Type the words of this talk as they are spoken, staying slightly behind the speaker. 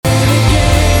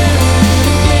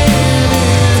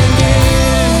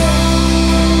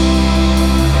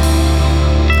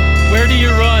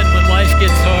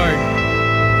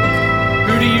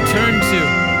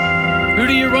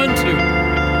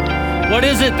What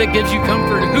is it that gives you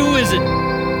comfort? Who is it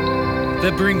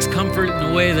that brings comfort in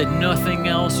a way that nothing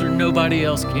else or nobody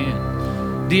else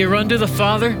can? Do you run to the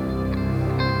Father?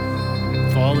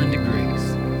 Fall into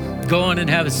grace. Go on and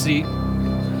have a seat.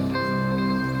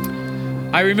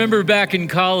 I remember back in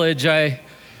college, I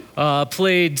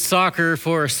played soccer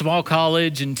for a small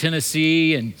college in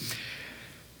Tennessee,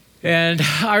 and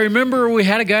I remember we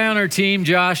had a guy on our team,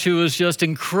 Josh, who was just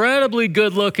incredibly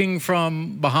good looking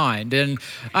from behind. And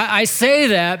I say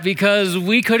that because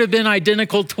we could have been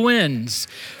identical twins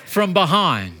from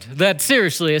behind. That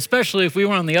seriously, especially if we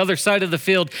were on the other side of the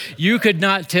field, you could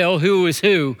not tell who was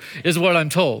who, is what I'm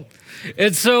told.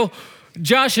 And so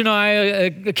Josh and I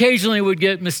occasionally would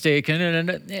get mistaken.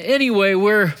 And anyway,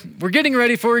 we're getting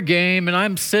ready for a game, and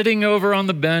I'm sitting over on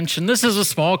the bench, and this is a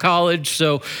small college,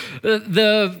 so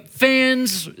the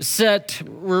fans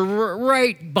were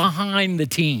right behind the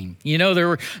team. You know,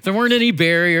 there weren't any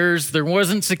barriers. There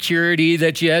wasn't security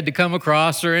that you had to come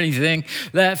across or anything.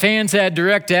 That fans had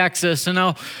direct access. And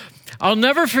I'll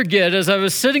never forget, as I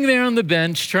was sitting there on the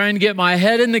bench trying to get my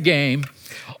head in the game,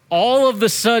 all of a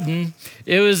sudden,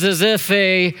 it was as if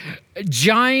a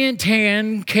giant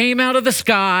hand came out of the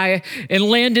sky and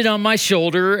landed on my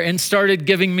shoulder and started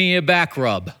giving me a back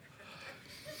rub.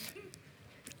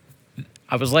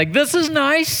 I was like, this is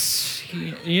nice.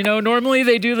 You know, normally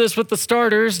they do this with the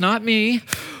starters, not me.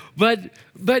 But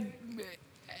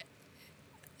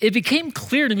it became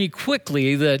clear to me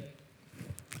quickly that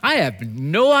I have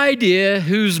no idea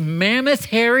whose mammoth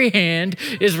hairy hand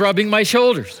is rubbing my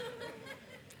shoulders.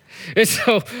 And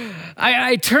so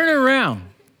I turn around.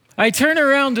 I turn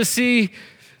around to see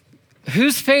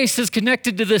whose face is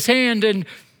connected to this hand, and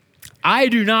I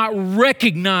do not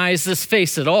recognize this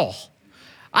face at all.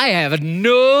 I have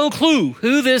no clue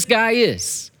who this guy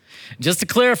is. Just to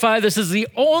clarify, this is the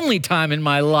only time in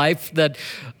my life that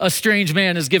a strange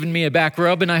man has given me a back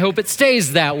rub, and I hope it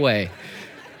stays that way.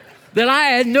 That I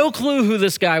had no clue who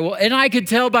this guy was, and I could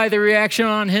tell by the reaction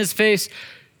on his face,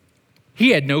 he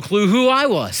had no clue who I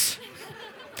was.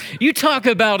 You talk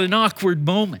about an awkward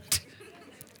moment.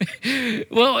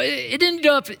 Well, it ended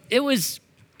up, it was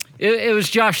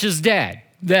Josh's dad.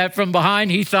 That from behind,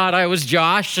 he thought I was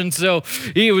Josh, and so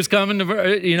he was coming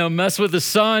to, mess with his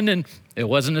son, and it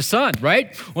wasn't his son,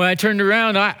 right? When I turned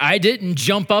around, I didn't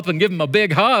jump up and give him a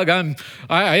big hug.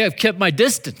 I have kept my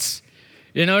distance.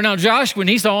 Now Josh, when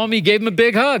he saw me, he gave him a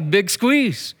big hug, big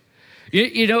squeeze.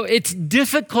 It's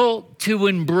difficult to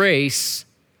embrace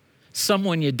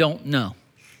someone you don't know.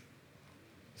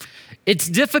 It's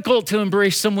difficult to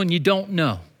embrace someone you don't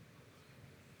know.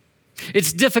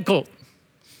 It's difficult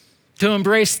to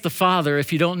embrace the Father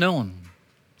if you don't know him.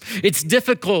 It's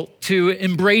difficult to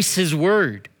embrace his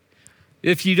word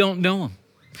if you don't know him.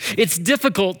 It's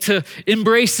difficult to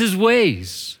embrace his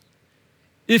ways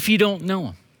if you don't know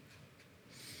him.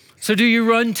 So do you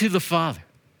run to the Father?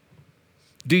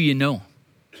 Do you know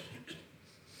him?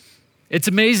 It's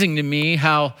amazing to me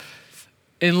how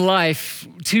in life,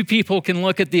 two people can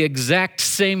look at the exact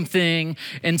same thing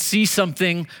and see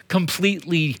something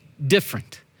completely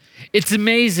different. It's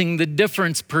amazing the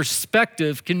difference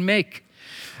perspective can make.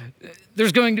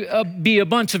 There's going to be a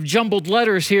bunch of jumbled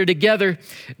letters here together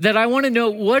that I want to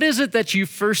know, what is it that you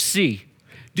first see?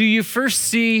 Do you first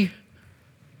see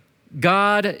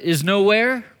God is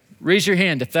nowhere? Raise your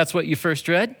hand if that's what you first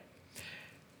read.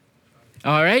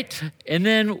 All right. And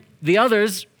then the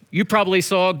others, you probably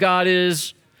saw God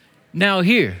is now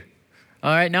here. All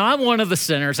right, now I'm one of the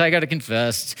sinners, I got to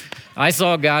confess. I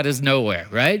saw God as nowhere,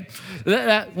 right?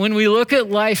 When we look at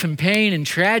life and pain and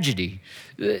tragedy,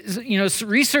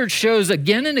 research shows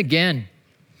again and again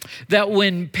that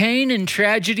when pain and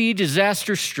tragedy,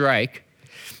 disaster strike,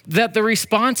 that the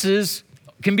responses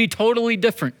can be totally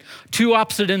different, two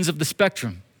opposite ends of the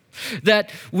spectrum.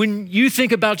 That when you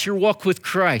think about your walk with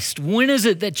Christ, when is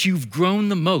it that you've grown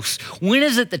the most? When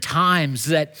is it the times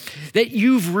that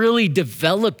you've really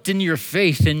developed in your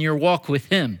faith and your walk with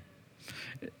him?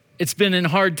 It's been in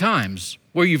hard times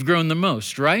where you've grown the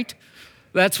most, right?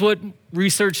 That's what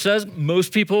research says.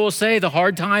 Most people will say the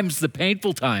hard times, the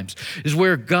painful times, is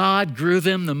where God grew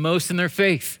them the most in their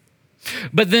faith.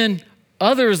 But then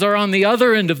others are on the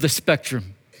other end of the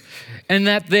spectrum, and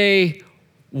that they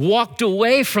walked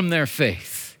away from their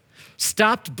faith,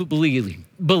 stopped believing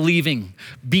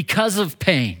because of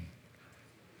pain,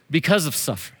 because of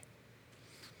suffering.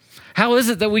 How is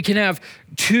it that we can have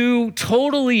two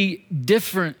totally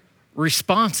different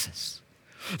responses?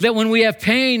 That when we have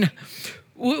pain,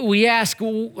 we ask,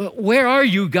 where are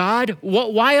you, God?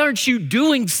 Why aren't you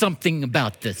doing something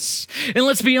about this? And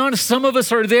let's be honest, some of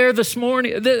us are there this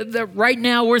morning, right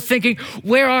now we're thinking,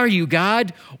 where are you,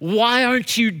 God? Why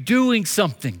aren't you doing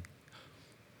something?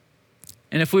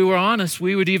 And if we were honest,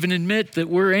 we would even admit that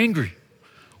we're angry,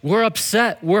 we're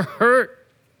upset, we're hurt.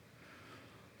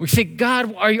 We think,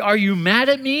 God, are you mad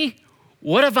at me?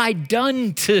 What have I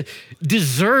done to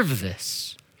deserve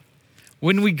this?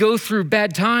 When we go through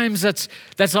bad times,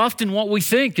 that's often what we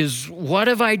think is, what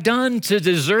have I done to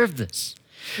deserve this?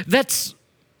 That's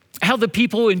how the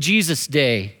people in Jesus'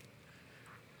 day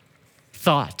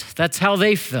thought. That's how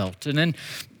they felt. And in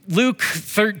Luke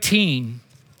 13,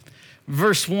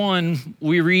 verse 1,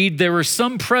 we read, there were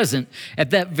some present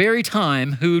at that very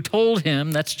time who told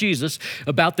him, that's Jesus,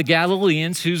 about the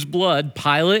Galileans whose blood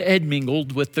Pilate had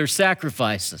mingled with their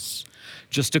sacrifices.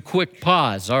 Just a quick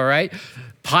pause, all right?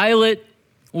 Pilate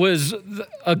was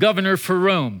a governor for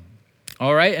Rome,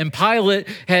 all right? And Pilate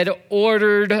had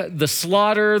ordered the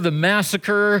slaughter, the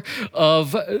massacre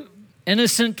of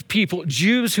innocent people,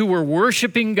 Jews who were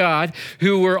worshiping God,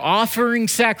 who were offering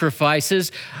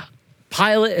sacrifices.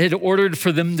 Pilate had ordered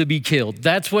for them to be killed.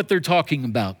 That's what they're talking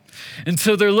about. And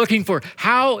so they're looking for,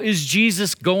 how is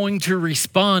Jesus going to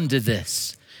respond to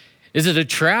this? Is it a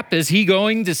trap? Is he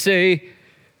going to say,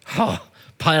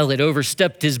 Pilate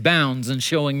overstepped his bounds in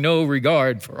showing no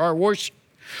regard for our worship?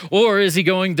 Or is he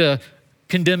going to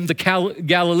condemn the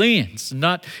Galileans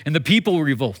and the people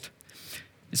revolt?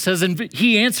 It says, and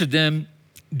he answered them,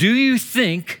 do you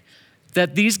think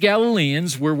that these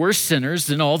Galileans were worse sinners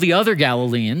than all the other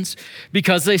Galileans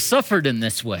because they suffered in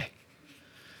this way?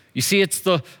 You see, it's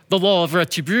the law of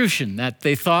retribution, that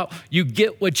they thought you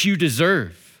get what you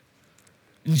deserve.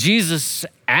 And Jesus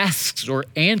asks or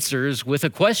answers with a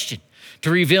question to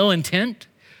reveal intent.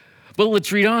 But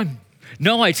let's read on.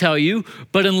 No, I tell you,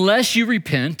 but unless you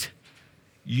repent,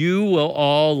 you will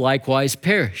all likewise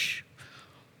perish.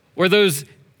 Or those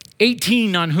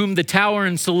 18 on whom the tower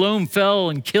in Siloam fell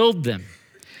and killed them.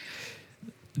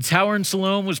 The tower in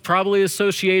Siloam was probably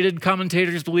associated,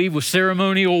 commentators believe, with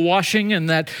ceremonial washing, and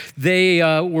that they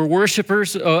were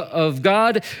worshipers of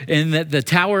God, and that the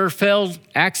tower fell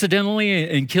accidentally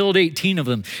and killed 18 of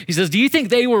them. He says, do you think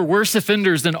they were worse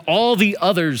offenders than all the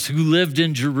others who lived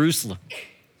in Jerusalem?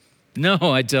 No,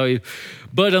 I tell you.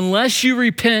 But unless you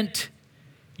repent,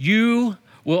 you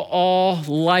will all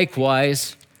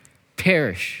likewise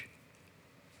perish.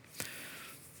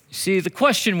 See, the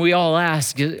question we all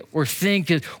ask or think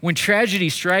is, when tragedy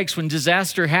strikes, when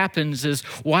disaster happens, is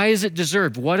why is it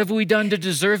deserved? What have we done to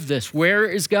deserve this? Where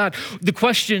is God? The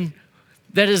question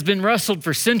that has been wrestled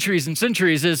for centuries and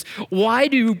centuries is, why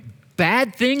do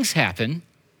bad things happen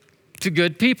to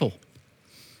good people?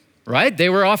 Right? They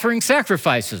were offering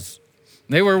sacrifices.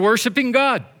 They were worshiping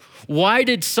God. Why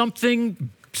did something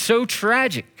so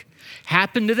tragic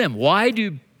happen to them? Why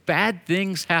do bad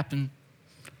things happen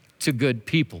to good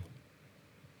people?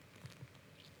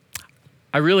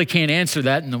 I really can't answer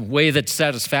that in a way that's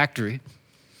satisfactory.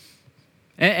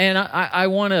 And I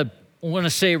want to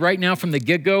say right now from the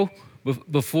get-go,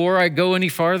 before I go any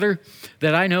farther,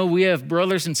 that I know we have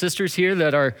brothers and sisters here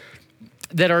that are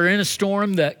in a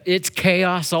storm, that it's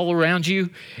chaos all around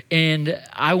you. And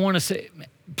I want to say,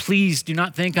 please do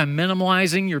not think I'm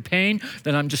minimalizing your pain,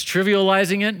 that I'm just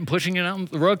trivializing it and pushing it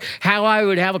out the rug. How I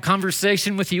would have a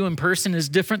conversation with you in person is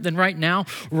different than right now.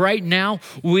 Right now,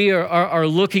 we are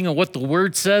looking at what the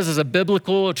word says as a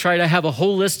biblical, try to have a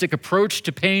holistic approach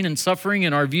to pain and suffering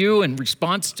in our view and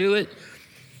response to it.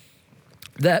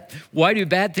 That why do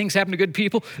bad things happen to good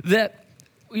people? That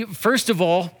first of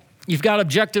all, you've got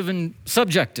objective and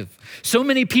subjective. So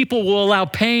many people will allow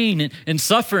pain and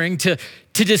suffering to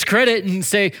discredit and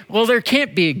say, well, there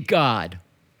can't be a God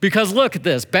because look at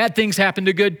this, bad things happen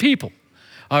to good people,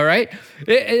 all right?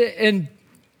 And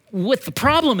what the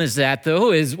problem is that,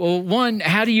 though, is, well, one,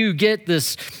 how do you get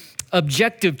this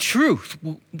objective truth?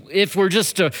 If we're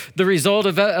just the result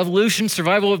of evolution,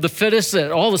 survival of the fittest,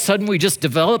 that all of a sudden we just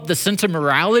develop the sense of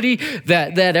morality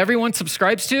that everyone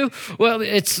subscribes to? Well,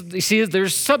 you see,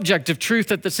 there's subjective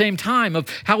truth at the same time of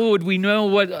how would we know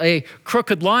what a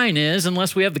crooked line is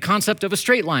unless we have the concept of a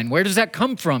straight line? Where does that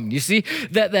come from? You see,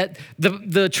 that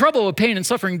the trouble of pain and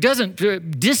suffering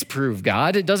doesn't disprove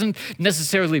God. It doesn't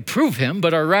necessarily prove him,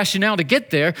 but our rationale to get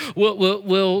there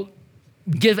will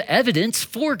give evidence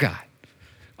for God.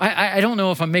 I don't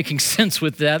know if I'm making sense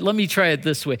with that. Let me try it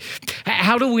this way.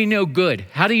 How do we know good?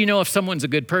 How do you know if someone's a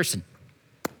good person?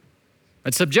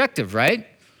 It's subjective, right?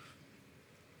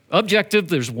 Objective,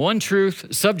 there's one truth.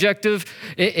 Subjective,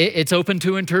 it's open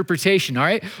to interpretation, all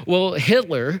right? Well,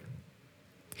 Hitler,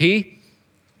 he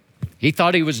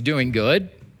thought he was doing good.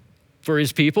 for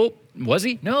his people. Was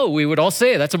he? No, we would all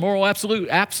say that's a moral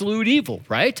absolute evil,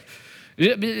 right?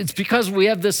 It's because we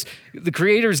have this, the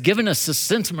Creator's given us this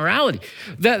sense of morality.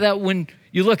 That when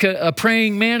you look at a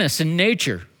praying mantis in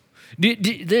nature,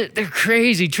 they're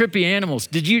crazy, trippy animals.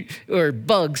 Or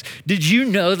bugs, did you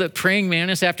know that praying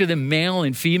mantis, after the male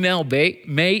and female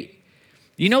mate,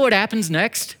 you know what happens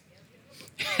next?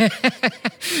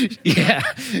 Yeah,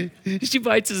 she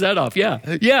bites his head off.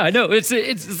 Yeah, I know.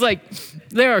 It's like,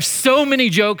 there are so many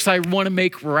jokes I want to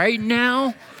make right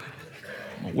now.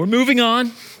 We're moving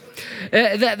on.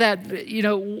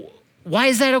 Why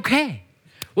is that okay?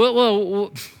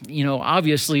 Well,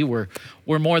 obviously we're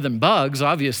more than bugs.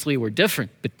 Obviously we're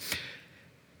different.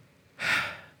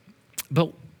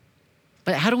 But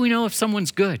how do we know if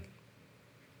someone's good?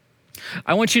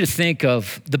 I want you to think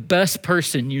of the best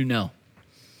person you know.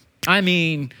 I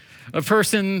mean, a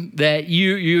person that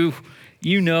you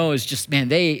know is just,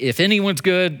 man, if anyone's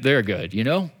good, they're good, you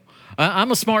know?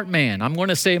 I'm a smart man. I'm going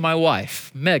to say my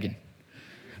wife, Megan.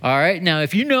 All right. Now,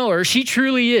 if you know her, she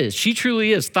truly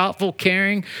is thoughtful,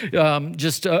 caring,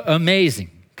 just amazing,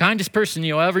 kindest person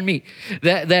you'll ever meet.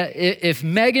 That if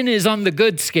Megan is on the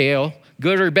good scale,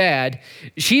 good or bad,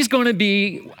 I'm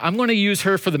going to use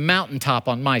her for the mountaintop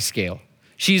on my scale.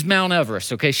 She's Mount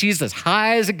Everest, okay? She's as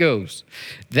high as it goes.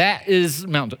 That is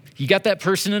mountain. You got that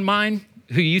person in mind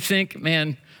who you think,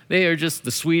 man, they are just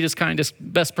the sweetest, kindest,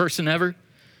 best person ever?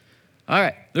 All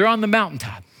right, they're on the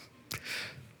mountaintop.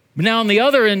 But now on the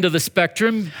other end of the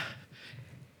spectrum,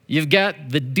 you've got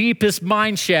the deepest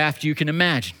mine shaft you can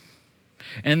imagine.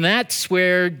 And that's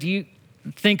where you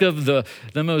think of the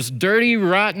most dirty,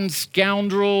 rotten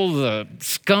scoundrel, the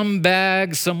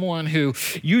scumbag, someone who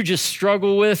you just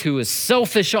struggle with, who is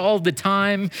selfish all the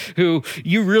time, who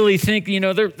you really think,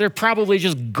 they're probably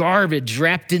just garbage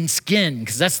wrapped in skin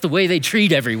because that's the way they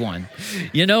treat everyone.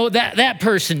 That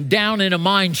person down in a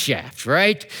mine shaft,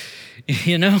 right?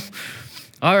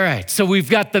 All right, so we've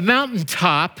got the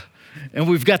mountaintop and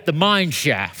we've got the mine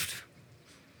shaft,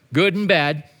 good and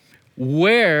bad.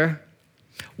 Where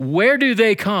do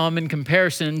they come in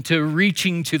comparison to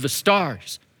reaching to the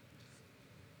stars?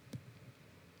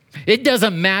 It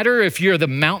doesn't matter if you're the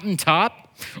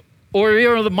mountaintop or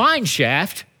you're the mine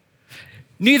shaft.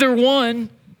 Neither one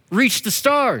reached the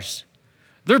stars.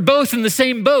 They're both in the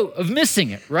same boat of missing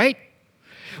it, right?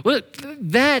 Well,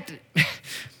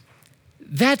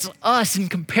 that's us in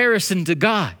comparison to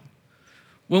God.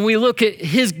 When we look at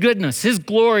his goodness, his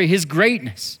glory, his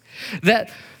greatness, that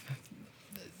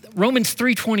Romans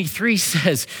 3:23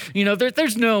 says,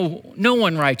 there's no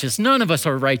one righteous. None of us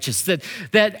are righteous.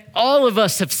 That all of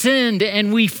us have sinned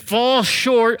and we fall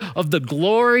short of the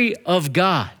glory of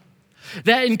God.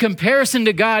 That in comparison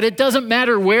to God, it doesn't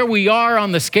matter where we are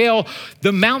on the scale,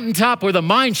 the mountaintop or the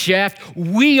mine shaft,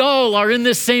 we all are in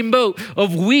this same boat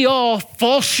of we all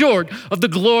fall short of the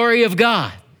glory of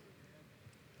God.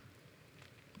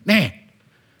 Man,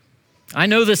 I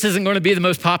know this isn't going to be the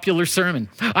most popular sermon.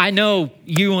 I know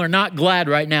you are not glad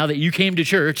right now that you came to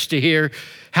church to hear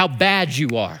how bad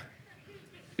you are.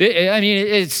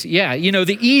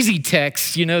 The easy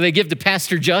text, they give to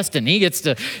Pastor Justin. He gets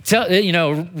to tell,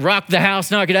 rock the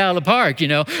house, knock it out of the park,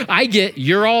 I get,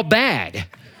 you're all bad.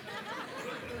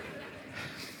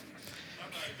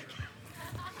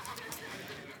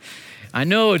 I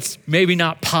know it's maybe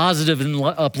not positive and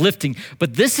uplifting,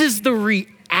 but this is the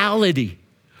reality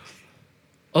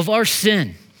of our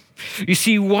sin. You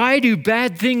see, why do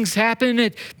bad things happen?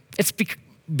 It's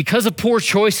because of poor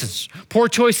choices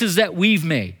that we've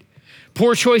made,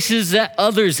 poor choices that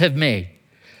others have made.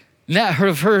 And that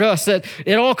have hurt us, that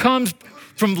it all comes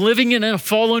from living in a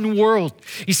fallen world.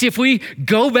 You see, if we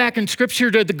go back in Scripture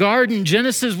to the garden,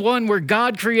 Genesis 1, where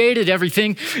God created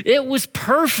everything, it was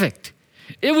perfect.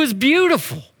 It was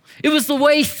beautiful. It was the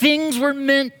way things were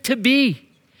meant to be.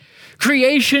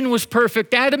 Creation was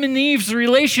perfect. Adam and Eve's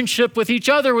relationship with each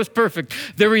other was perfect.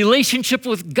 Their relationship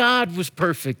with God was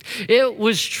perfect. It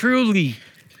was truly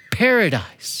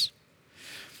paradise.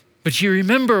 But you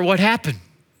remember what happened?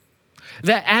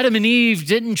 That Adam and Eve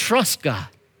didn't trust God.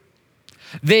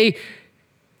 They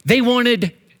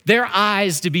wanted their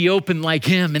eyes to be open like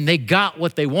him, and they got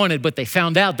what they wanted, but they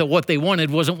found out that what they wanted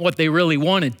wasn't what they really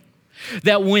wanted.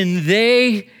 That when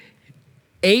they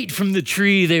ate from the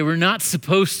tree they were not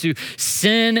supposed to,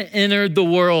 sin entered the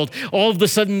world. All of a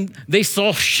sudden, they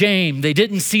saw shame. They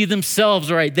didn't see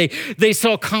themselves right. They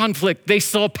saw conflict. They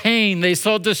saw pain. They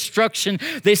saw destruction.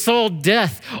 They saw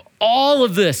death. All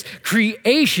of this,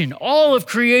 all of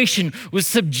creation was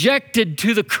subjected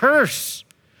to the curse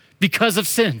because of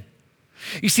sin.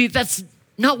 You see, that's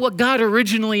not what God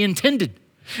originally intended.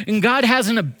 And God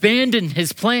hasn't abandoned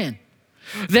his plan.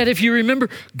 That if you remember,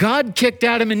 God kicked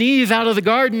Adam and Eve out of the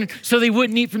garden so they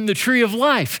wouldn't eat from the tree of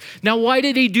life. Now, why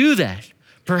did he do that?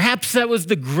 Perhaps that was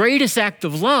the greatest act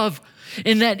of love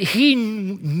in that he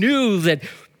knew that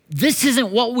this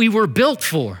isn't what we were built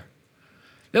for,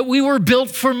 that we were built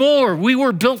for more. We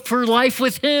were built for life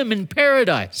with him in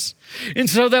paradise. And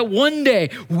so that one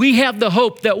day we have the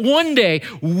hope that one day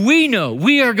we know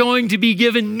we are going to be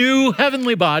given new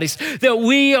heavenly bodies, that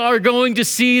we are going to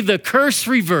see the curse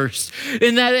reversed,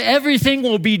 and that everything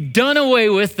will be done away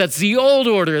with. That's the old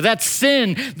order. That's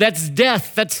sin. That's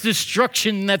death. That's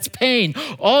destruction. That's pain.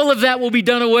 All of that will be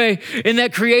done away, and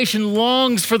that creation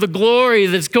longs for the glory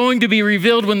that's going to be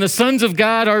revealed when the sons of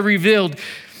God are revealed.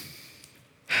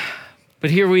 But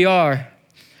here we are.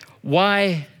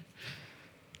 Why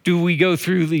do we go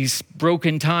through these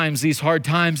broken times, these hard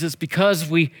times? It's because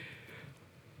we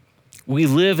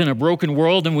live in a broken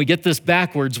world and we get this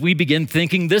backwards. We begin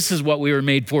thinking this is what we were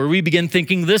made for. We begin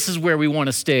thinking this is where we want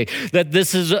to stay, that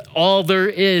this is all there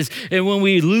is. And when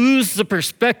we lose the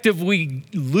perspective, we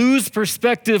lose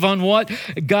perspective on what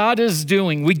God is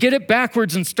doing. We get it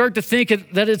backwards and start to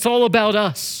think that it's all about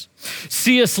us.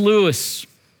 C.S. Lewis,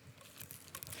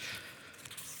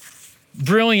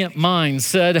 brilliant mind,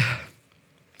 said,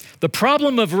 "The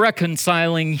problem of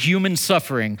reconciling human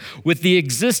suffering with the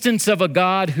existence of a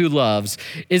God who loves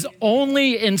is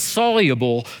only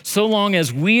insoluble so long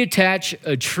as we attach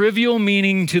a trivial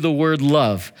meaning to the word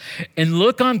love and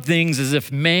look on things as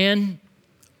if man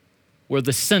were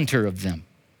the center of them.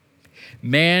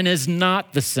 Man is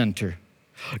not the center.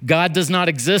 God does not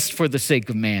exist for the sake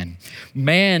of man.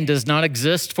 Man does not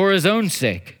exist for his own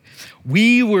sake.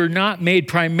 We were not made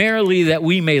primarily that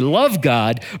we may love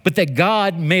God, but that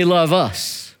God may love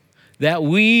us, that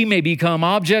we may become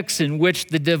objects in which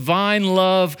the divine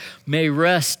love may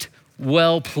rest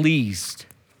well pleased."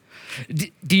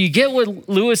 Do you get what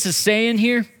Lewis is saying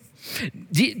here?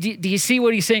 Do you see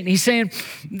what he's saying? He's saying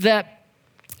that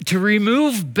to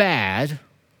remove bad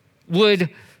would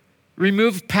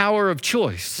remove power of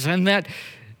choice, and that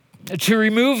to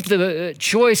remove the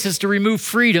choice is to remove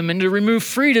freedom, and to remove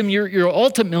freedom, you're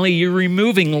ultimately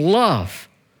removing love.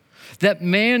 That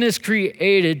man is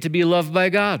created to be loved by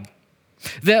God.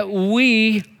 That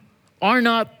we are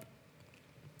not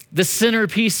the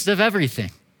centerpiece of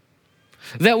everything.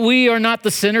 That we are not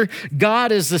the center,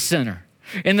 God is the center,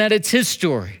 and that it's his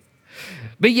story.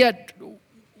 But yet,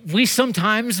 we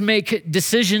sometimes make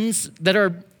decisions that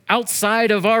are outside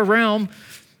of our realm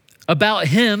about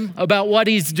him, about what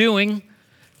he's doing,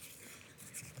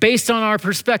 based on our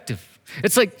perspective.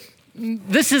 It's like,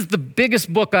 this is the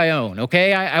biggest book I own,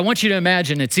 okay? I want you to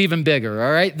imagine it's even bigger,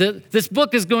 all right? This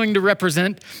book is going to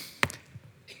represent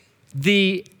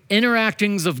the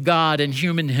interactions of God in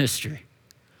human history.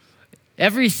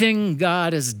 Everything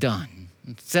God has done,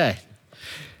 said.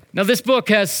 Now, this book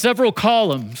has several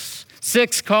columns,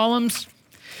 6 columns,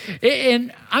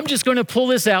 and I'm just going to pull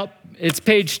this out. It's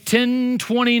page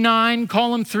 1029,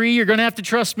 column 3. You're going to have to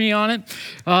trust me on it.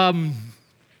 I'm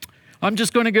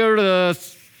just going to go to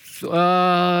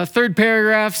the third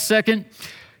paragraph, second.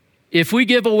 If we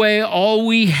give away all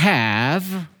we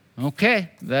have,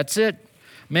 okay, that's it.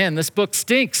 Man, this book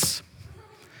stinks.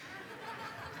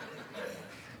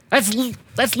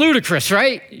 That's ludicrous,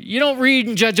 right? You don't read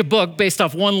and judge a book based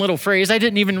off one little phrase. I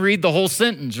didn't even read the whole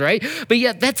sentence, right? But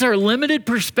yet that's our limited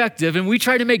perspective, and we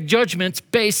try to make judgments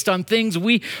based on things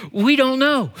we don't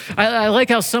know. I like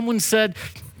how someone said,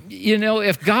 you know,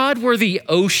 if God were the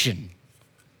ocean,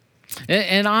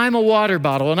 and I'm a water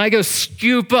bottle, and I go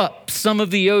scoop up some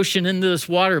of the ocean into this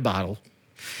water bottle,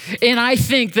 and I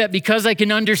think that because I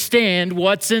can understand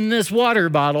what's in this water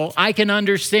bottle, I can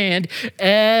understand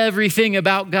everything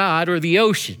about God or the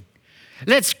ocean.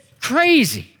 That's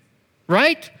crazy,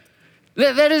 right?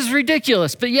 That is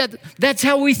ridiculous, but yet that's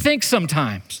how we think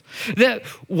sometimes.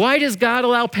 Why does God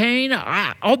allow pain?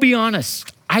 I'll be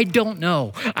honest. I don't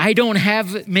know. I don't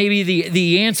have maybe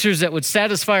the answers that would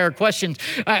satisfy our questions.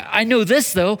 I know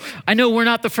this, though. I know we're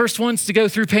not the first ones to go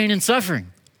through pain and suffering.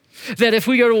 That if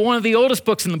we go to one of the oldest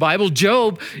books in the Bible,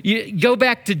 Job, you go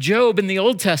back to Job in the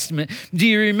Old Testament. Do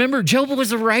you remember? Job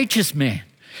was a righteous man,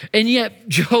 and yet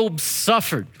Job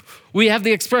suffered. We have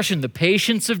the expression, the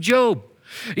patience of Job.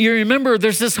 You remember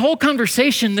there's this whole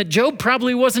conversation that Job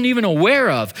probably wasn't even aware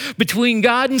of between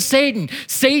God and Satan.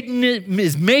 Satan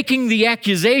is making the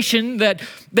accusation that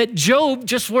Job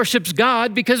just worships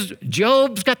God because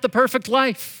Job's got the perfect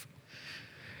life.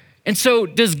 And so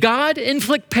does God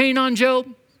inflict pain on Job?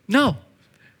 No,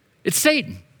 it's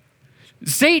Satan.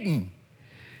 Satan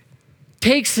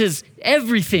takes his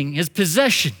everything, his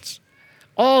possessions,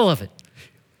 all of it.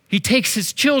 He takes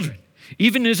his children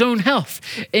even his own health.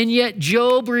 And yet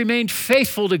Job remained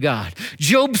faithful to God.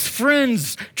 Job's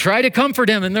friends try to comfort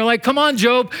him, and they're like, come on,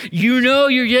 Job, you know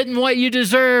you're getting what you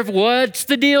deserve. What's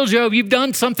the deal, Job? You've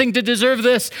done something to deserve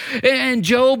this. And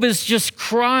Job is just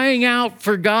crying out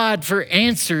for God for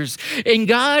answers. And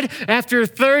God, after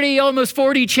 30, almost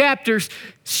 40 chapters,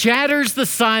 shatters the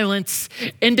silence.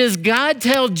 And does God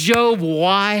tell Job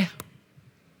why?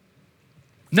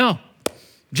 No.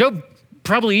 Job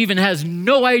probably even has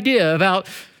no idea about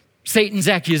Satan's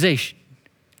accusation.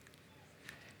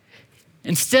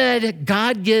 Instead,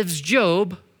 God gives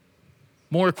Job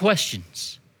more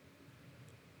questions.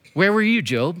 Where were you,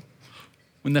 Job,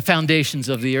 when the foundations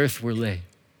of the earth were laid?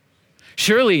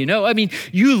 Surely,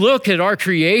 you look at our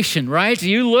creation, right?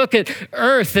 You look at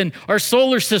Earth and our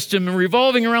solar system and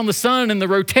revolving around the sun and the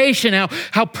rotation,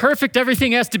 how perfect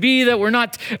everything has to be, that we're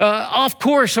not off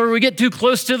course, or we get too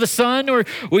close to the sun, or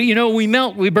we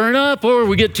melt, we burn up, or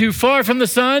we get too far from the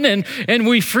sun and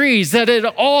we freeze. That it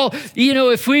all,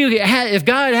 if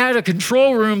God had a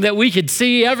control room that we could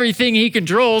see everything he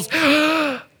controls,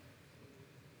 it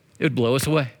would blow us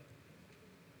away.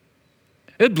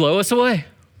 It'd blow us away.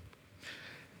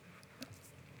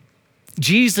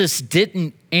 Jesus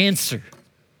didn't answer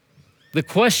the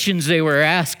questions they were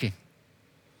asking,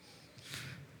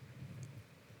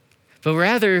 but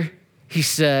rather he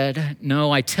said, no,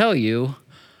 I tell you,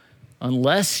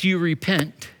 unless you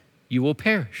repent, you will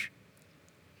perish.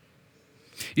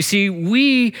 You see,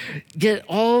 we get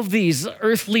all of these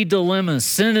earthly dilemmas.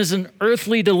 Sin is an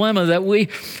earthly dilemma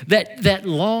that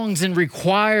longs and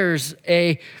requires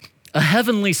a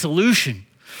heavenly solution.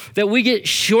 That we get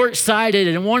short-sighted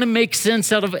and want to make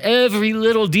sense out of every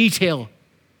little detail.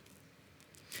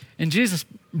 And Jesus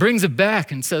brings it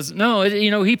back and says, no,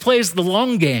 he plays the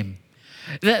long game.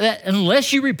 That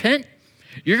unless you repent,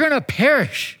 you're going to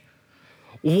perish.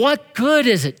 What good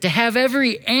is it to have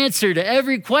every answer to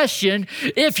every question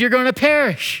if you're going to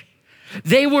perish?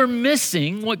 They were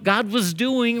missing what God was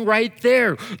doing right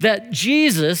there, that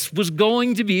Jesus was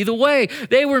going to be the way.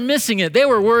 They were missing it. They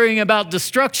were worrying about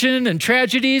destruction and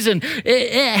tragedies, and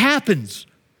it happens.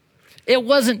 It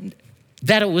wasn't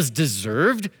that it was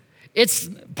deserved. It's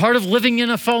part of living in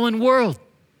a fallen world.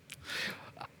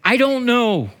 I don't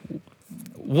know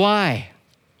why.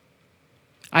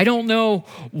 I don't know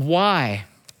why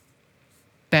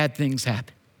bad things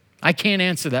happen. I can't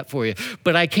answer that for you,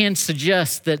 but I can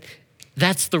suggest that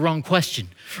that's the wrong question.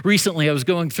 Recently, I was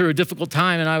going through a difficult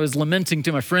time, and I was lamenting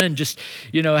to my friend, just,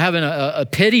 having a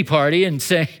pity party and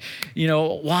saying,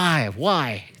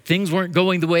 why? Things weren't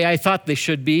going the way I thought they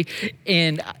should be.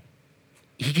 And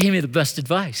he gave me the best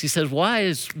advice. He said, why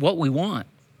is what we want?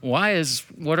 Why is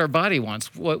what our body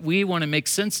wants, what we want to make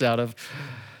sense out of?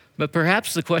 But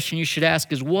perhaps the question you should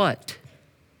ask is what?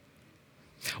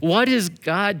 What is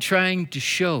God trying to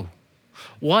show?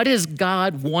 What is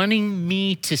God wanting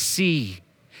me to see?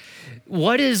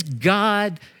 What is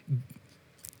God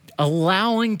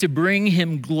allowing to bring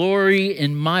him glory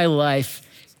in my life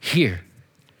here?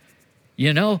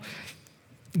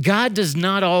 God does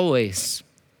not always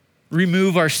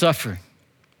remove our suffering,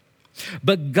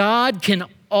 but God can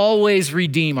always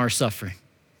redeem our suffering.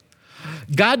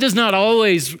 God does not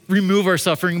always remove our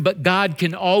suffering, but God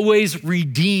can always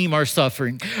redeem our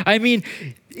suffering.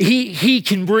 He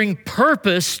can bring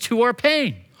purpose to our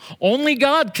pain. Only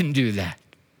God can do that.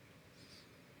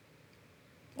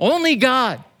 Only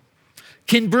God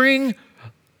can bring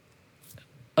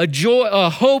a joy, a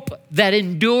hope that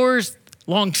endures,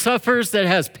 long suffers, that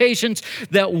has patience,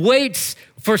 that waits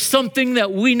for something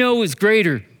that we know is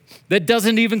greater, that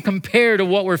doesn't even compare to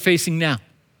what we're facing now.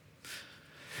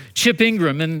 Chip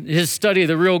Ingram, in his study of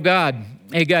the real God,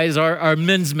 hey guys, our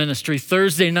men's ministry,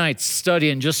 Thursday nights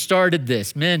studying, just started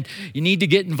this. Men, you need to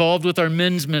get involved with our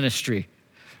men's ministry.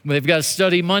 They've got a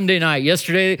study Monday night.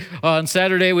 Yesterday, on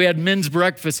Saturday, we had men's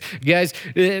breakfast. Guys,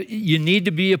 you need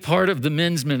to be a part of the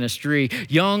men's ministry.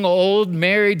 Young, old,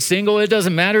 married, single, it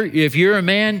doesn't matter. If you're a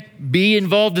man, be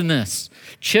involved in this.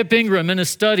 Chip Ingram, in a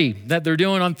study that they're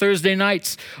doing on Thursday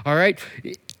nights, all right,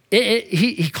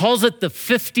 he calls it the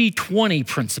 50-20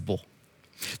 principle.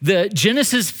 The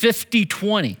Genesis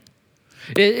 50-20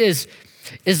 is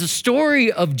a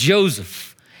story of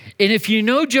Joseph. And if you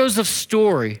know Joseph's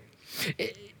story,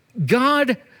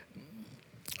 God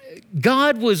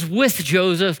was with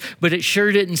Joseph, but it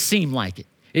sure didn't seem like it.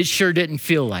 It sure didn't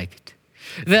feel like it.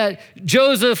 That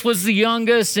Joseph was the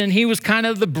youngest and he was kind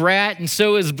of the brat. And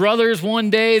so his brothers one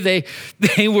day, they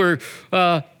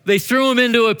threw him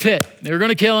into a pit. They were going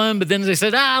to kill him, but then they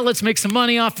said, let's make some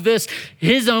money off of this.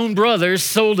 His own brothers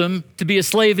sold him to be a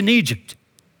slave in Egypt.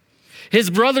 His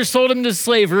brother sold him to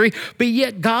slavery, but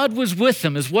yet God was with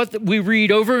him, is what we read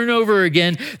over and over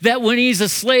again, that when he's a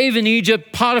slave in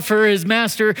Egypt, Potiphar, his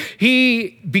master,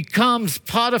 he becomes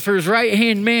Potiphar's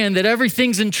right-hand man, that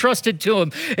everything's entrusted to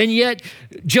him. And yet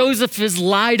Joseph is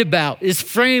lied about, is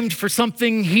framed for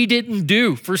something he didn't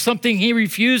do, for something he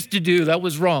refused to do that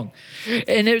was wrong.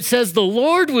 And it says the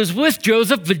Lord was with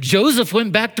Joseph, but Joseph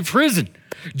went back to prison.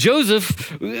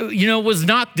 Joseph, was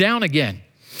knocked down again.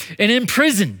 And in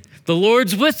prison, the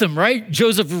Lord's with him, right?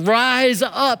 Joseph, rise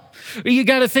up. You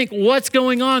got to think, what's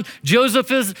going on?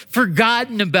 Joseph is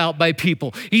forgotten about by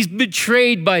people. He's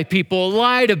betrayed by people,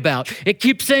 lied about. It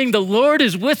keeps saying the Lord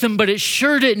is with him, but it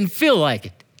sure didn't feel like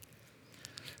it.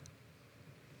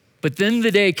 But then the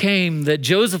day came that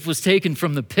Joseph was taken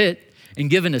from the pit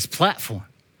and given his platform.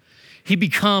 He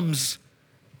becomes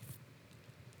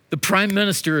the prime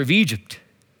minister of Egypt,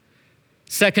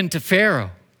 second to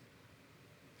Pharaoh.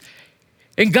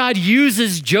 And God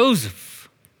uses Joseph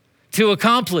to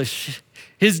accomplish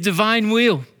his divine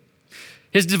will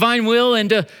and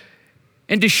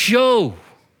to show,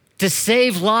 to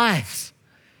save lives.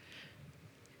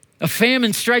 A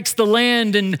famine strikes the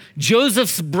land, and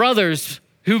Joseph's brothers,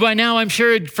 who by now I'm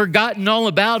sure had forgotten all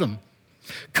about him,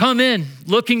 come in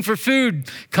looking for food,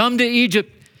 come to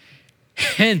Egypt,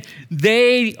 and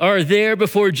they are there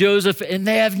before Joseph, and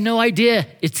they have no idea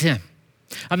it's him.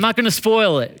 I'm not going to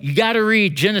spoil it. You got to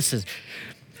read Genesis.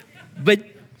 But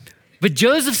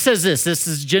Joseph says this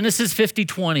is Genesis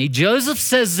 50:20. Joseph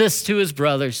says this to his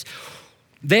brothers.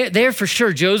 They're for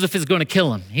sure Joseph is going to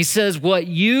kill him. He says, what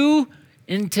you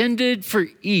intended for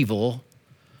evil,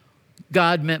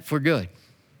 God meant for good.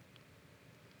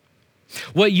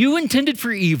 What you intended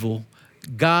for evil,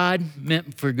 God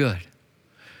meant for good.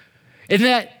 And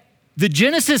that the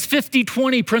Genesis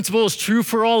 50:20 principle is true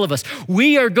for all of us.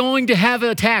 We are going to have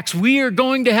attacks. We are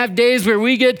going to have days where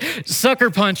we get sucker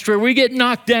punched, where we get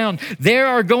knocked down. There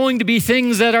are going to be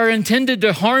things that are intended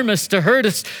to harm us, to hurt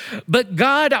us. But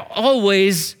God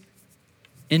always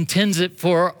intends it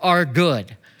for our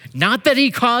good. Not that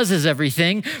he causes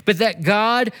everything, but that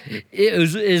God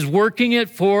is working it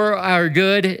for our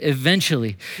good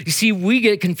eventually. You see, we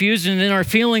get confused, and in our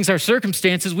feelings, our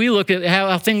circumstances, we look at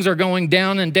how things are going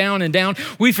down and down and down.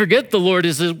 We forget the Lord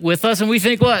is with us, and we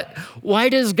think, what? Why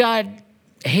does God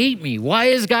hate me? Why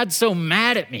is God so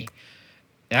mad at me?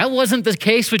 That wasn't the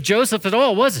case with Joseph at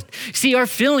all, was it? See, our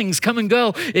feelings come and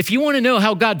go. If you want to know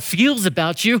how God feels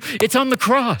about you, it's on the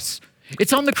cross.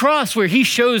 It's on the cross where he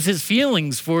shows his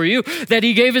feelings for you, that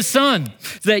he gave his son,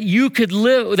 that we could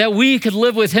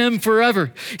live with him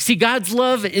forever. See, God's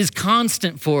love is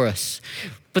constant for us.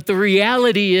 But the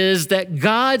reality is that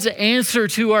God's answer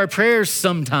to our prayers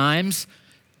sometimes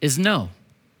is no.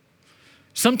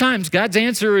 Sometimes God's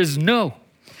answer is no.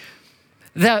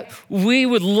 That we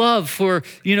would love for,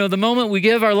 the moment we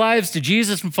give our lives to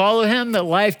Jesus and follow him, that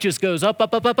life just goes up,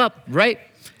 up, up, up, up, right?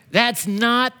 That's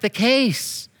not the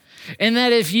case. And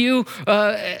that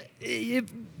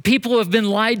people have been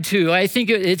lied to. I think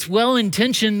it's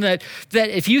well-intentioned that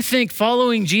if you think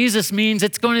following Jesus means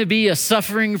it's going to be a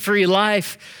suffering-free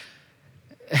life,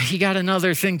 you got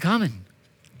another thing coming.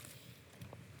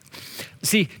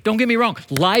 See, don't get me wrong.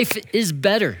 Life is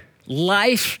better.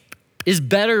 Life is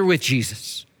better with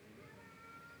Jesus.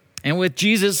 And with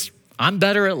Jesus, I'm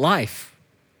better at life.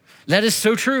 That is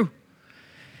so true.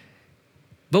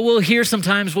 But we'll hear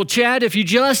sometimes, well, Chad, if you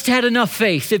just had enough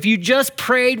faith, if you just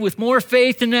prayed with more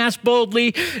faith and asked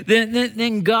boldly,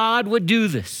 then God would do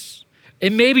this.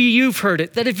 And maybe you've heard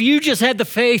it, that if you just had the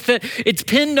faith that it's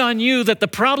pinned on you, that the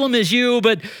problem is you.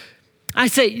 But I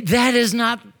say that is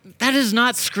not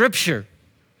scripture.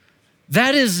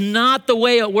 That is not the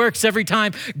way it works every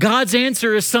time. God's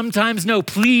answer is sometimes no.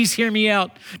 Please hear me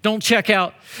out. Don't check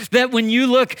out. That when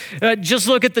you just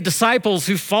look at the disciples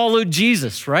who followed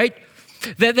Jesus, right?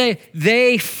 That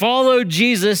they followed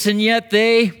Jesus, and yet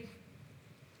they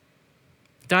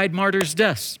died martyrs'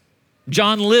 deaths.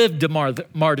 John lived a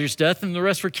martyr's death, and the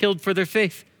rest were killed for their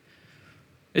faith.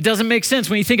 It doesn't make sense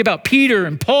when you think about Peter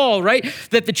and Paul, right?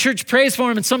 That the church prays for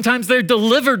them, and sometimes they're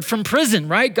delivered from prison,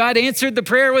 right? God answered the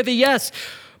prayer with a yes.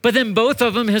 But then both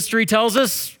of them, history tells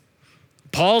us,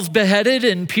 Paul's beheaded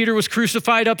and Peter was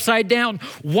crucified upside down.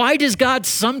 Why does God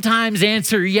sometimes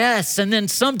answer yes, and then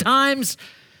sometimes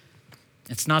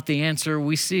it's not the answer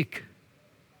we seek?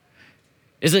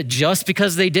 Is it just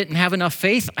because they didn't have enough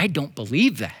faith? I don't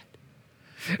believe that.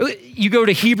 You go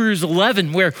to Hebrews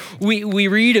 11, where we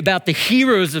read about the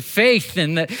heroes of faith,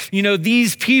 and that,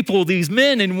 these people, these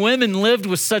men and women lived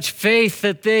with such faith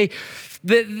that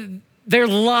their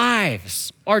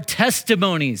lives are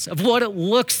testimonies of what it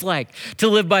looks like to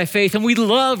live by faith. And we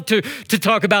love to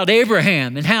talk about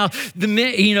Abraham and how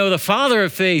the father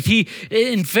of faith,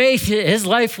 in faith, his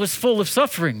life was full of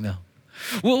suffering though.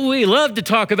 Well, we love to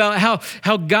talk about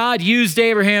how God used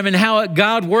Abraham and how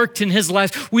God worked in his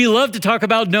life. We love to talk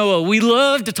about Noah. We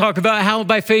love to talk about how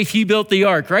by faith he built the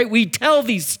ark, right? We tell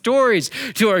these stories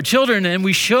to our children, and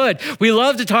we should. We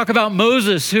love to talk about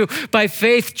Moses, who by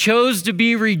faith chose to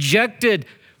be rejected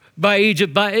by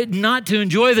Egypt, not to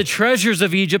enjoy the treasures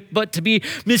of Egypt, but to be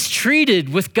mistreated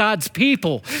with God's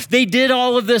people. They did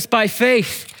all of this by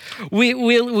faith.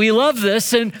 We love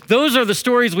this, and those are the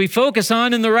stories we focus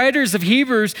on. And the writers of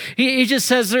Hebrews, he just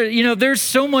says, there's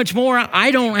so much more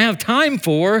I don't have time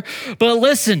for. But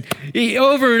listen,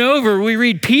 over and over, we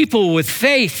read people with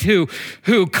faith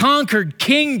who conquered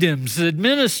kingdoms,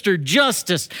 administered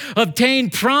justice,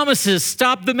 obtained promises,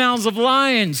 stopped the mouths of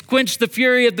lions, quenched the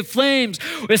fury of the flames,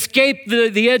 escaped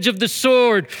the edge of the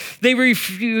sword. They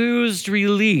refused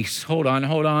release. Hold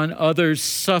on. Others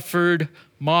suffered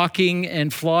mocking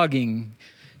and flogging,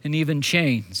 and even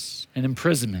chains and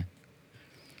imprisonment.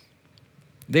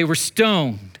 They were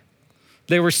stoned.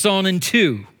 They were sawn in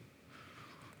two.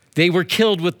 They were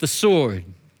killed with the sword.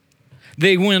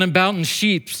 They went about in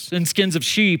skins of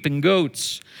sheep and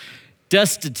goats,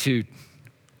 destitute,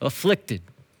 afflicted,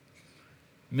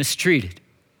 mistreated.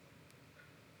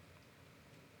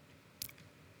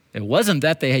 It wasn't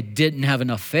that they didn't have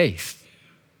enough faith.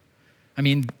 I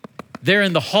mean, they're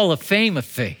in the Hall of Fame of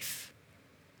faith.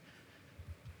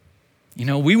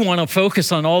 We want to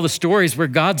focus on all the stories where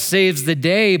God saves the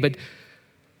day, but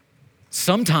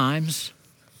sometimes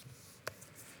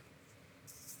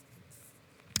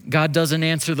God doesn't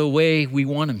answer the way we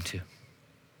want him to.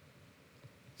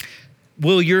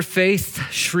 Will your faith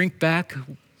shrink back?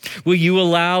 Will you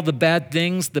allow the bad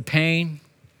things, the pain,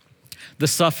 the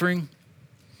suffering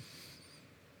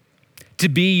to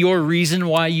be your reason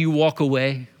why you walk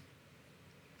away?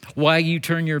 Why you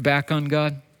turn your back on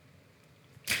God?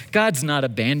 God's not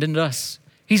abandoned us.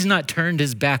 He's not turned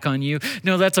his back on you.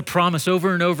 No, that's a promise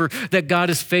over and over that God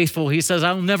is faithful. He says,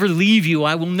 I will never leave you.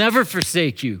 I will never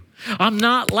forsake you. I'm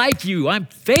not like you. I'm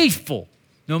faithful.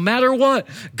 No matter what,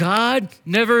 God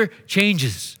never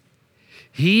changes.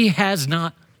 He has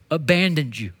not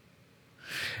abandoned you.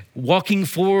 Walking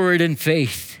forward in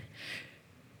faith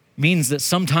means that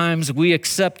sometimes we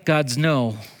accept God's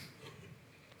no,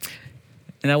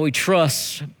 and that we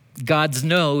trust God's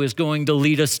no is going to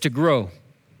lead us to grow.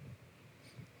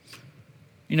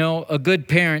 A good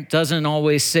parent doesn't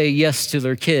always say yes to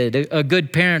their kid. A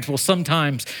good parent will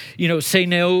sometimes, say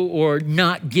no or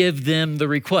not give them the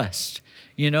request.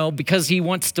 Because he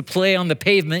wants to play on the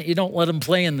pavement, you don't let him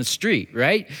play in the street,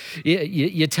 right?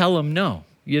 You tell him no.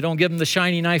 You don't give him the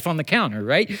shiny knife on the counter,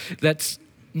 right? That's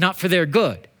not for their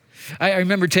good. I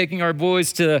remember taking our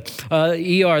boys to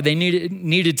ER. They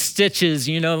needed stitches.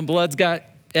 The blood's got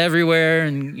everywhere,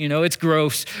 and it's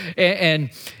gross. And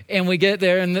we get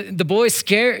there, and the boy's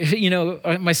scared.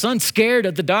 My son's scared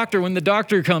at the doctor when the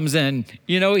doctor comes in.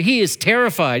 He is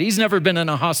terrified. He's never been in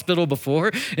a hospital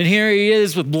before, and here he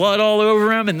is with blood all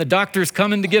over him, and the doctor's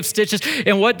coming to give stitches.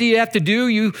 And what do you have to do?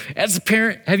 You, as a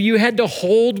parent, have you had to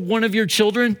hold one of your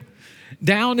children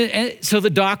down so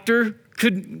the doctor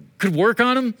could work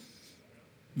on him?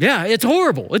 Yeah, it's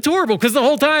horrible. It's horrible because the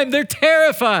whole time they're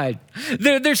terrified.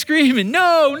 They're screaming,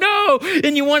 no, no.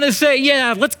 And you want to say,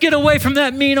 yeah, let's get away from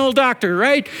that mean old doctor,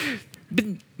 right?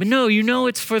 But no,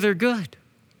 it's for their good.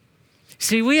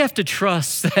 See, we have to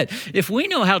trust that if we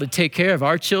know how to take care of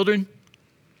our children,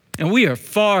 and we are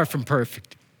far from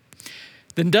perfect,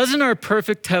 then doesn't our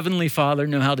perfect Heavenly Father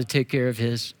know how to take care of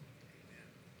his?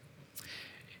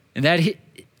 And that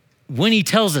when he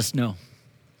tells us no,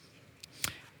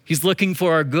 he's looking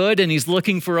for our good, and he's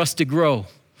looking for us to grow.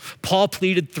 Paul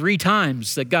pleaded 3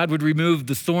 times that God would remove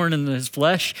the thorn in his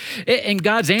flesh. And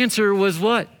God's answer was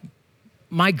what?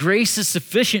 My grace is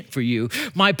sufficient for you.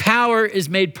 My power is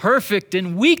made perfect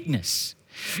in weakness.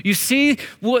 You see,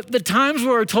 the times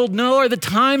where we're told no are the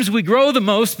times we grow the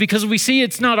most because we see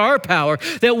it's not our power,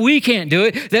 that we can't do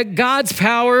it, that God's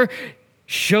power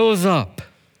shows up.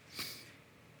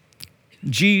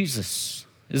 Jesus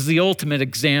is the ultimate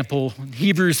example.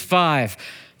 Hebrews 5,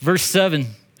 verse 7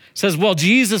 says, while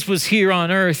Jesus was here on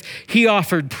earth, he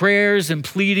offered prayers and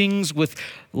pleadings with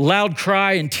loud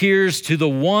cry and tears to the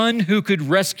one who could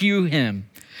rescue him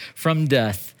from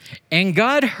death. And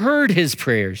God heard his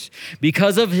prayers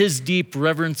because of his deep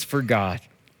reverence for God.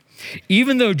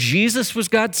 Even though Jesus was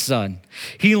God's son,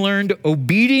 he learned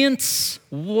obedience.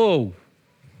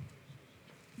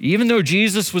 Even though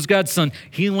Jesus was God's son,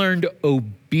 he learned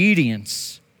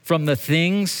obedience from the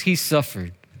things he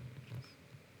suffered.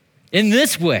 In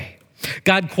this way,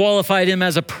 God qualified him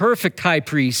as a perfect high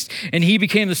priest, and he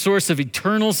became the source of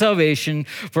eternal salvation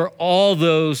for all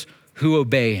those who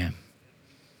obey him.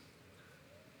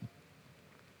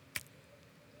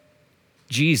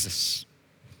 Jesus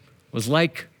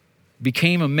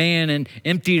became a man and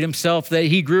emptied himself, that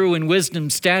he grew in wisdom,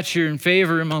 stature, and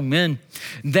favor among men,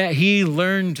 that he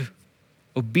learned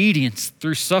obedience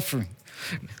through suffering.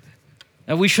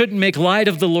 Now, we shouldn't make light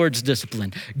of the Lord's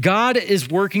discipline. God is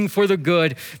working for the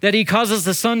good, that he causes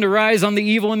the sun to rise on the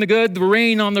evil and the good, the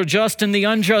rain on the just and the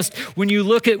unjust. When you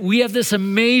look at, we have this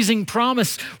amazing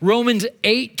promise, Romans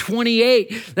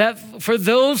 8:28, that for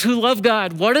those who love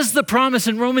God, what is the promise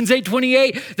in Romans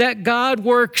 8:28? That God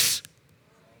works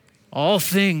all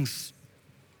things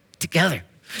together.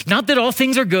 Not that all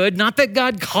things are good, not that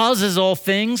God causes all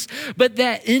things, but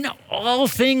that in all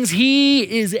things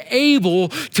he is able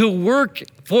to work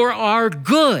for our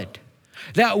good,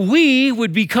 that we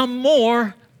would become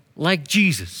more like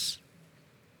Jesus.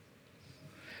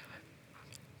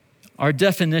 Our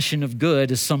definition of good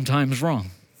is sometimes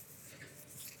wrong.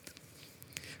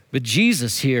 But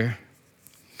Jesus here,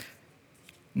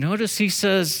 notice he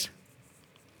says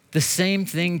the same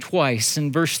thing twice.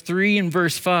 In verse 3 and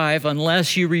verse 5,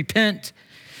 unless you repent,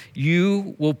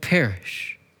 you will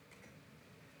perish.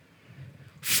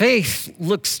 Faith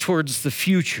looks towards the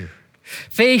future.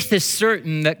 Faith is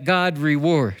certain that God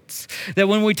rewards. That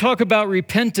when we talk about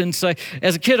repentance,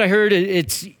 as a kid, I heard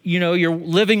it's, you're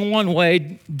living one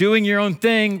way, doing your own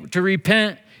thing. To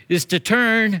repent is to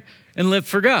turn and live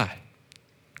for God.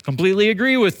 Completely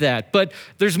agree with that. But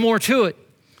there's more to it.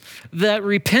 That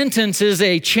repentance is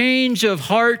a change of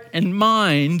heart and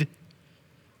mind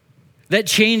that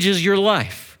changes your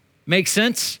life. Make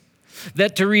sense?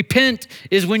 That to repent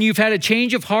is when you've had a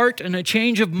change of heart and a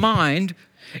change of mind,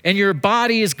 and your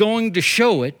body is going to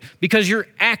show it because your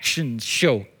actions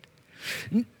show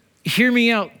it. Hear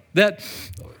me out. That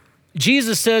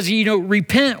Jesus says,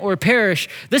 repent or perish.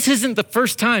 This isn't the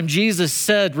first time Jesus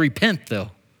said repent,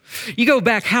 though. You go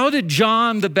back, how did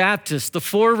John the Baptist, the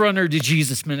forerunner to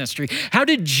Jesus' ministry, how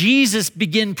did Jesus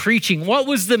begin preaching? What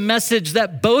was the message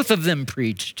that both of them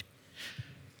preached?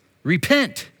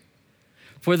 Repent,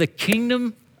 for the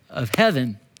kingdom of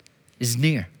heaven is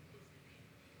near.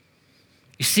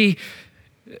 You see,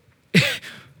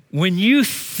 when you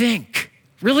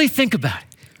really think about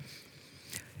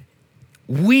it,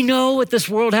 we know what this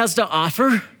world has to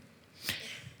offer.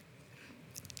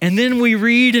 And then we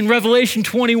read in Revelation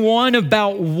 21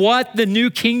 about what the new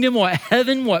kingdom, what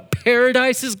heaven, what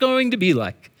paradise is going to be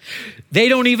like. They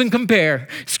don't even compare.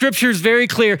 Scripture is very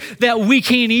clear that we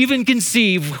can't even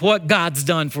conceive what God's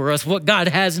done for us, what God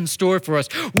has in store for us.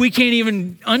 We can't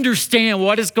even understand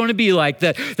what it's going to be like.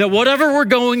 That whatever we're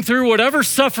going through, whatever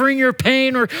suffering or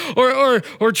pain or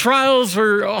trials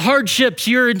or hardships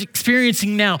you're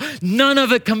experiencing now, none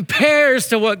of it compares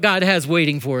to what God has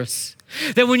waiting for us.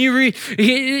 That when you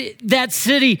read that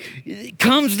city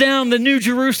comes down, the New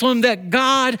Jerusalem, that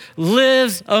God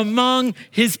lives among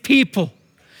his people.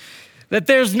 That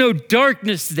there's no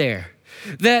darkness there.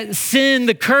 That sin,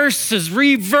 the curse is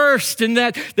reversed, and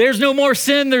that there's no more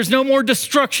sin, there's no more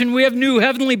destruction. We have new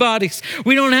heavenly bodies.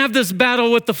 We don't have this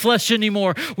battle with the flesh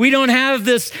anymore. We don't have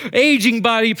this aging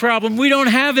body problem. We don't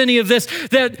have any of this.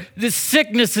 That the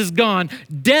sickness is gone.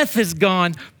 Death is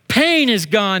gone. Pain is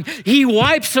gone. He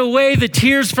wipes away the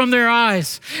tears from their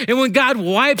eyes. And when God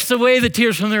wipes away the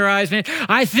tears from their eyes, man,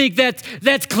 I think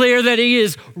that's clear that he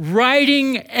is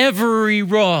righting every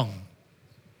wrong.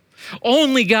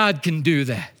 Only God can do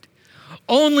that.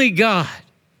 Only God.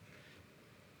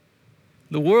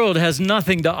 The world has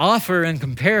nothing to offer in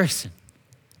comparison.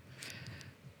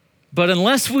 But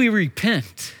unless we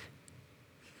repent,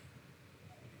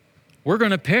 we're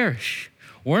going to perish.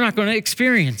 We're not going to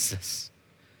experience this.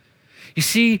 You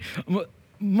see,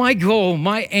 my goal,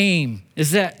 my aim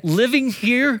is that living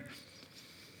here,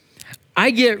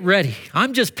 I get ready.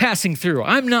 I'm just passing through.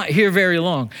 I'm not here very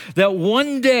long. That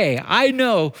one day I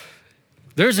know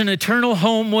there's an eternal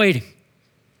home waiting.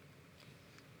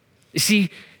 You see,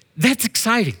 that's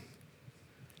exciting.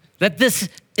 That this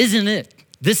isn't it.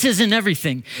 This isn't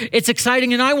everything. It's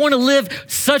exciting, and I want to live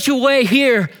such a way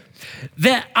here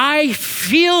that I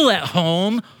feel at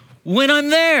home when I'm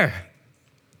there.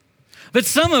 But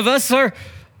some of us are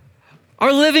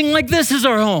living like this is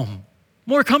our home,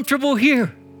 more comfortable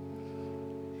here.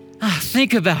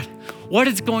 Think about what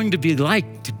it's going to be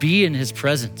like to be in his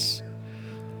presence.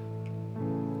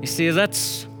 You see,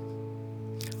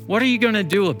 what are you going to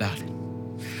do about it?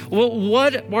 Well,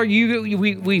 what are you,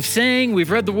 we've sang,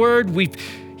 we've read the word,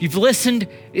 You've listened.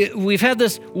 We've had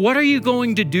this, what are you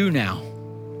going to do now?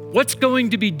 What's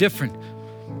going to be different?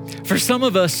 For some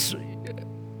of us,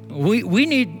 we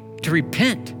need to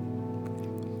repent.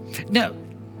 Now,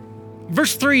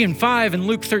 verse 3 and 5 in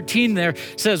Luke 13 there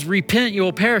says, repent, you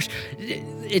will perish.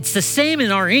 It's the same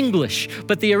in our English,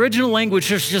 but the original language,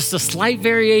 there's just a slight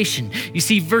variation. You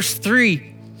see, verse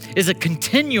 3 is a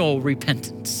continual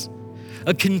repentance,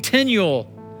 a continual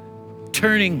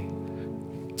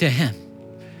turning to Him.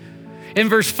 And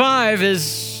verse 5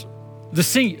 is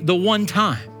the one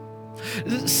time.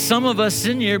 Some of us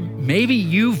in here, maybe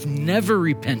you've never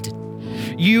repented.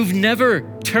 You've never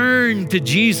turned to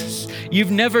Jesus.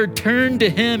 You've never turned to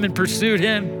Him and pursued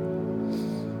Him.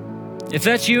 If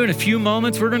that's you, in a few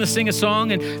moments, we're going to sing a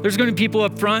song, and there's going to be people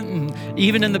up front and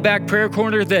even in the back prayer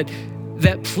corner that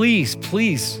please,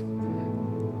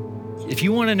 if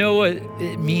you want to know what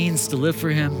it means to live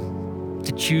for Him,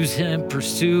 to choose Him, to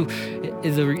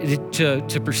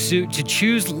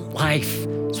choose life,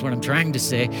 is what I'm trying to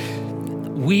say.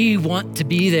 We want to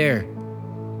be there.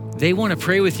 They want to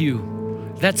pray with you.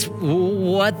 That's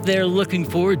what they're looking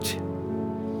forward to.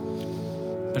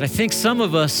 But I think some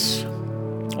of us,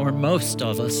 or most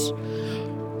of us,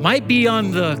 might be on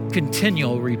the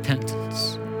continual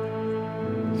repentance.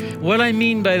 What I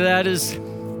mean by that is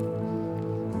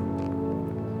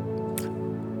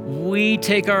we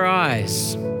take our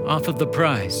eyes off of the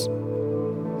prize.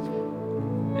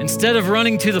 Instead of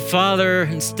running to the Father,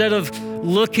 instead of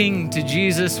looking to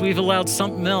Jesus, we've allowed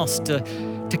something else to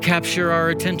capture our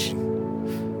attention.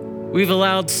 We've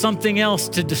allowed something else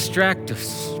to distract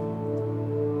us.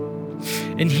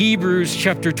 In Hebrews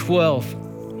chapter 12,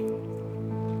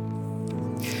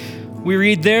 we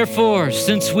read, therefore,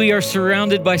 since we are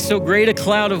surrounded by so great a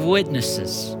cloud of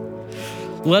witnesses,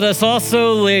 let us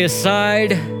also lay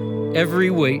aside every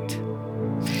weight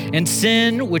and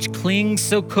sin which clings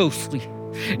so closely,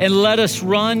 and let us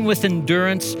run with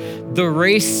endurance the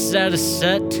race that is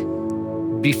set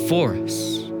before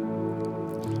us.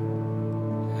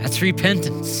 That's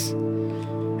repentance.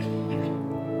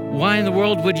 Why in the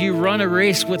world would you run a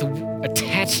race with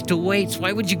attached to weights?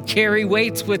 Why would you carry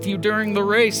weights with you during the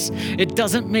race? It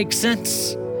doesn't make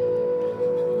sense.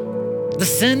 The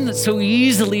sin that so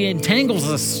easily entangles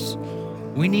us,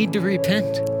 we need to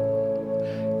repent.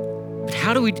 But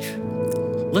how do we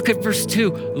look at verse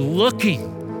 2? Looking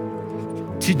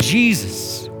to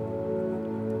Jesus,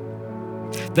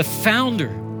 the founder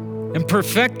and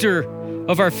perfecter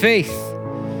of our faith,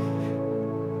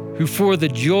 who for the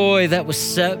joy that was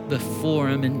set before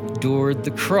him endured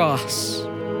the cross,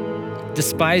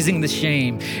 despising the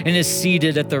shame, and is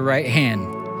seated at the right hand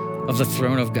of the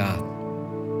throne of God.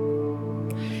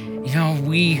 You know,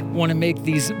 we want to make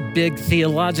these big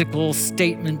theological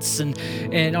statements and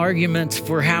arguments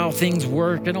for how things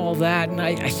work and all that, and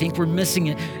I think we're missing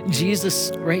it.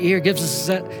 Jesus right here gives us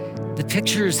that the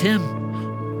picture is Him.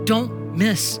 Don't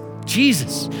miss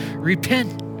Jesus.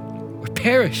 Repent or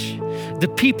perish. The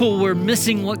people were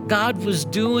missing what God was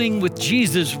doing with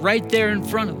Jesus right there in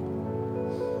front of them.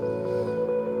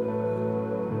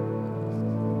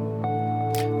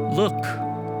 Look,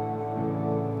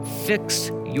 fix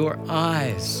your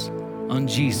eyes on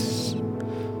Jesus.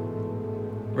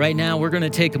 Right now, we're going to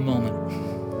take a moment.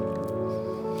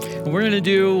 And we're going to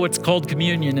do what's called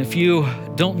communion. If you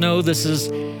don't know, this is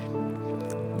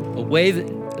the way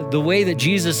that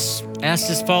Jesus asked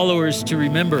His followers to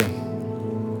remember Him.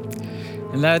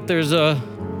 And that there's a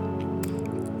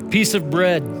piece of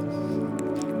bread.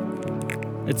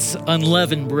 It's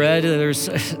unleavened bread. There's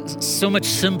so much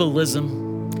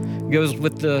symbolism goes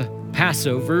with the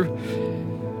Passover.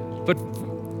 But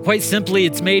quite simply,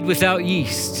 it's made without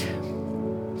yeast.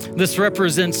 This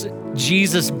represents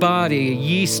Jesus' body.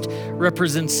 Yeast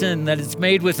represents sin, that it's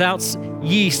made without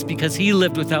yeast because He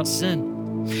lived without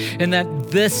sin. And that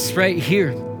this right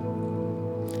here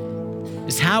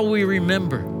is how we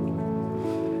remember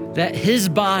that His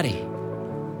body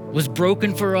was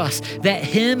broken for us, that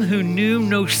Him who knew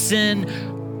no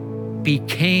sin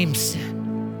became sin.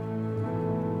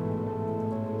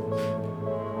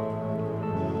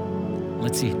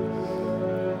 Let's eat.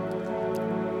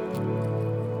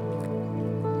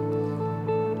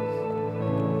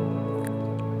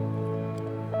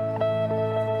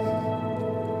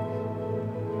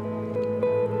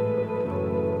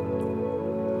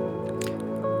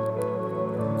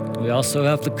 We also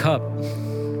have the cup.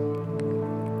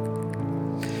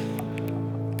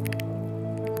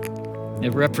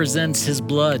 It represents His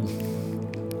blood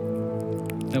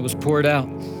that was poured out.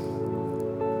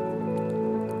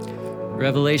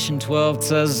 Revelation 12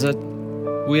 says that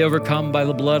we overcome by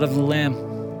the blood of the Lamb.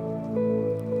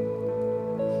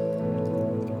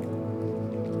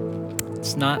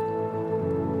 It's not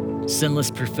sinless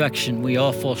perfection. We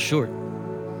all fall short.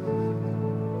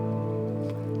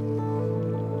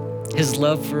 His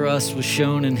love for us was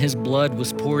shown and his blood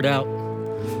was poured out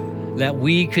that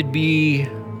we could be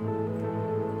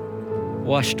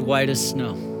washed white as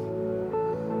snow.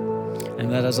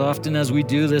 And that as often as we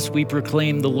do this, we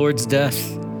proclaim the Lord's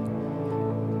death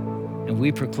and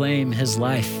we proclaim his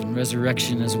life and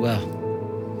resurrection as well.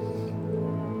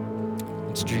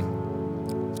 Let's drink.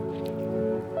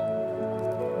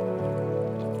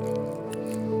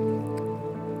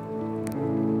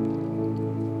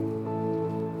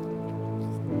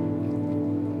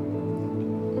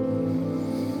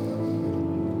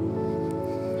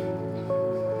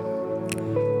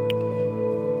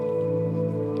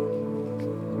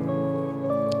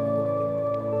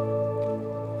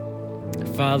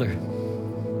 Father,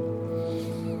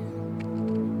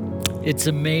 it's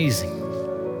amazing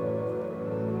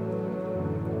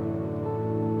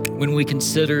when we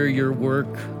consider your work,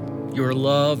 your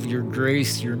love, your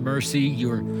grace, your mercy,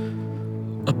 your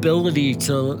ability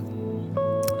to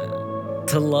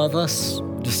love us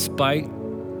despite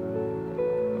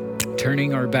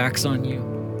turning our backs on you.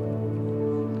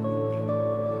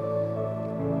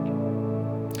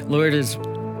 Lord, as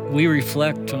we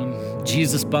reflect on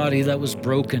Jesus' body that was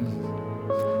broken,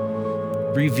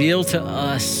 reveal to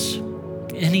us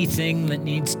anything that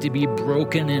needs to be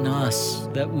broken in us,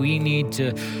 that we need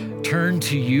to turn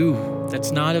to you,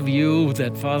 that's not of you,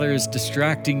 that, Father, is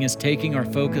distracting, is taking our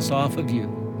focus off of you.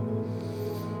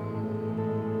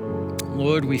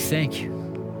 Lord, we thank you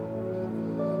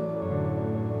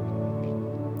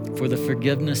for the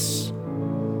forgiveness,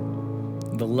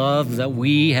 the love that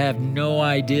we have no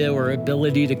idea or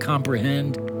ability to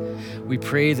comprehend. We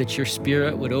pray that your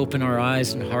Spirit would open our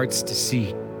eyes and hearts to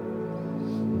see.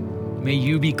 May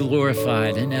you be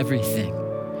glorified in everything,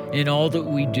 in all that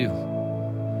we do,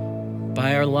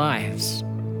 by our lives.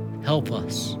 Help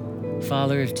us,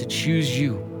 Father, to choose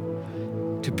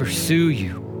you, to pursue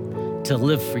you, to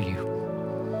live for you.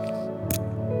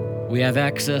 We have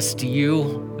access to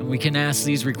you, and we can ask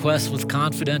these requests with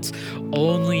confidence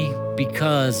only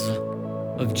because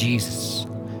of Jesus.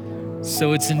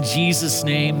 So it's in Jesus'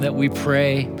 name that we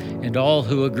pray, and all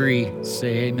who agree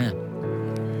say amen.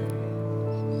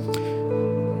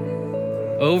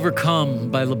 Overcome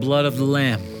by the blood of the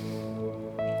Lamb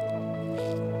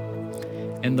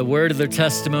and the word of their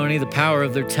testimony, the power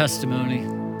of their testimony.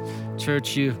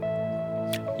 Church, you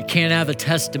can't have a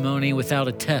testimony without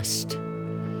a test.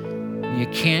 And you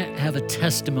can't have a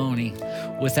testimony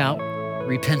without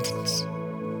repentance.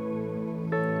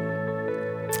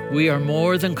 We are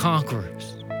more than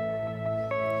conquerors.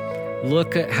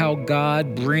 Look at how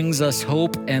God brings us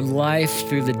hope and life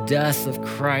through the death of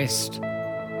Christ,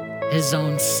 his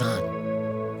own Son.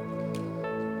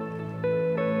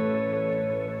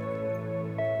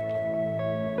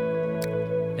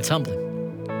 It's humbling.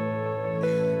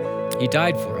 He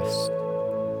died for us.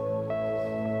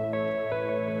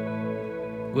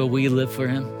 Will we live for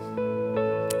him?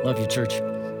 Love you, church.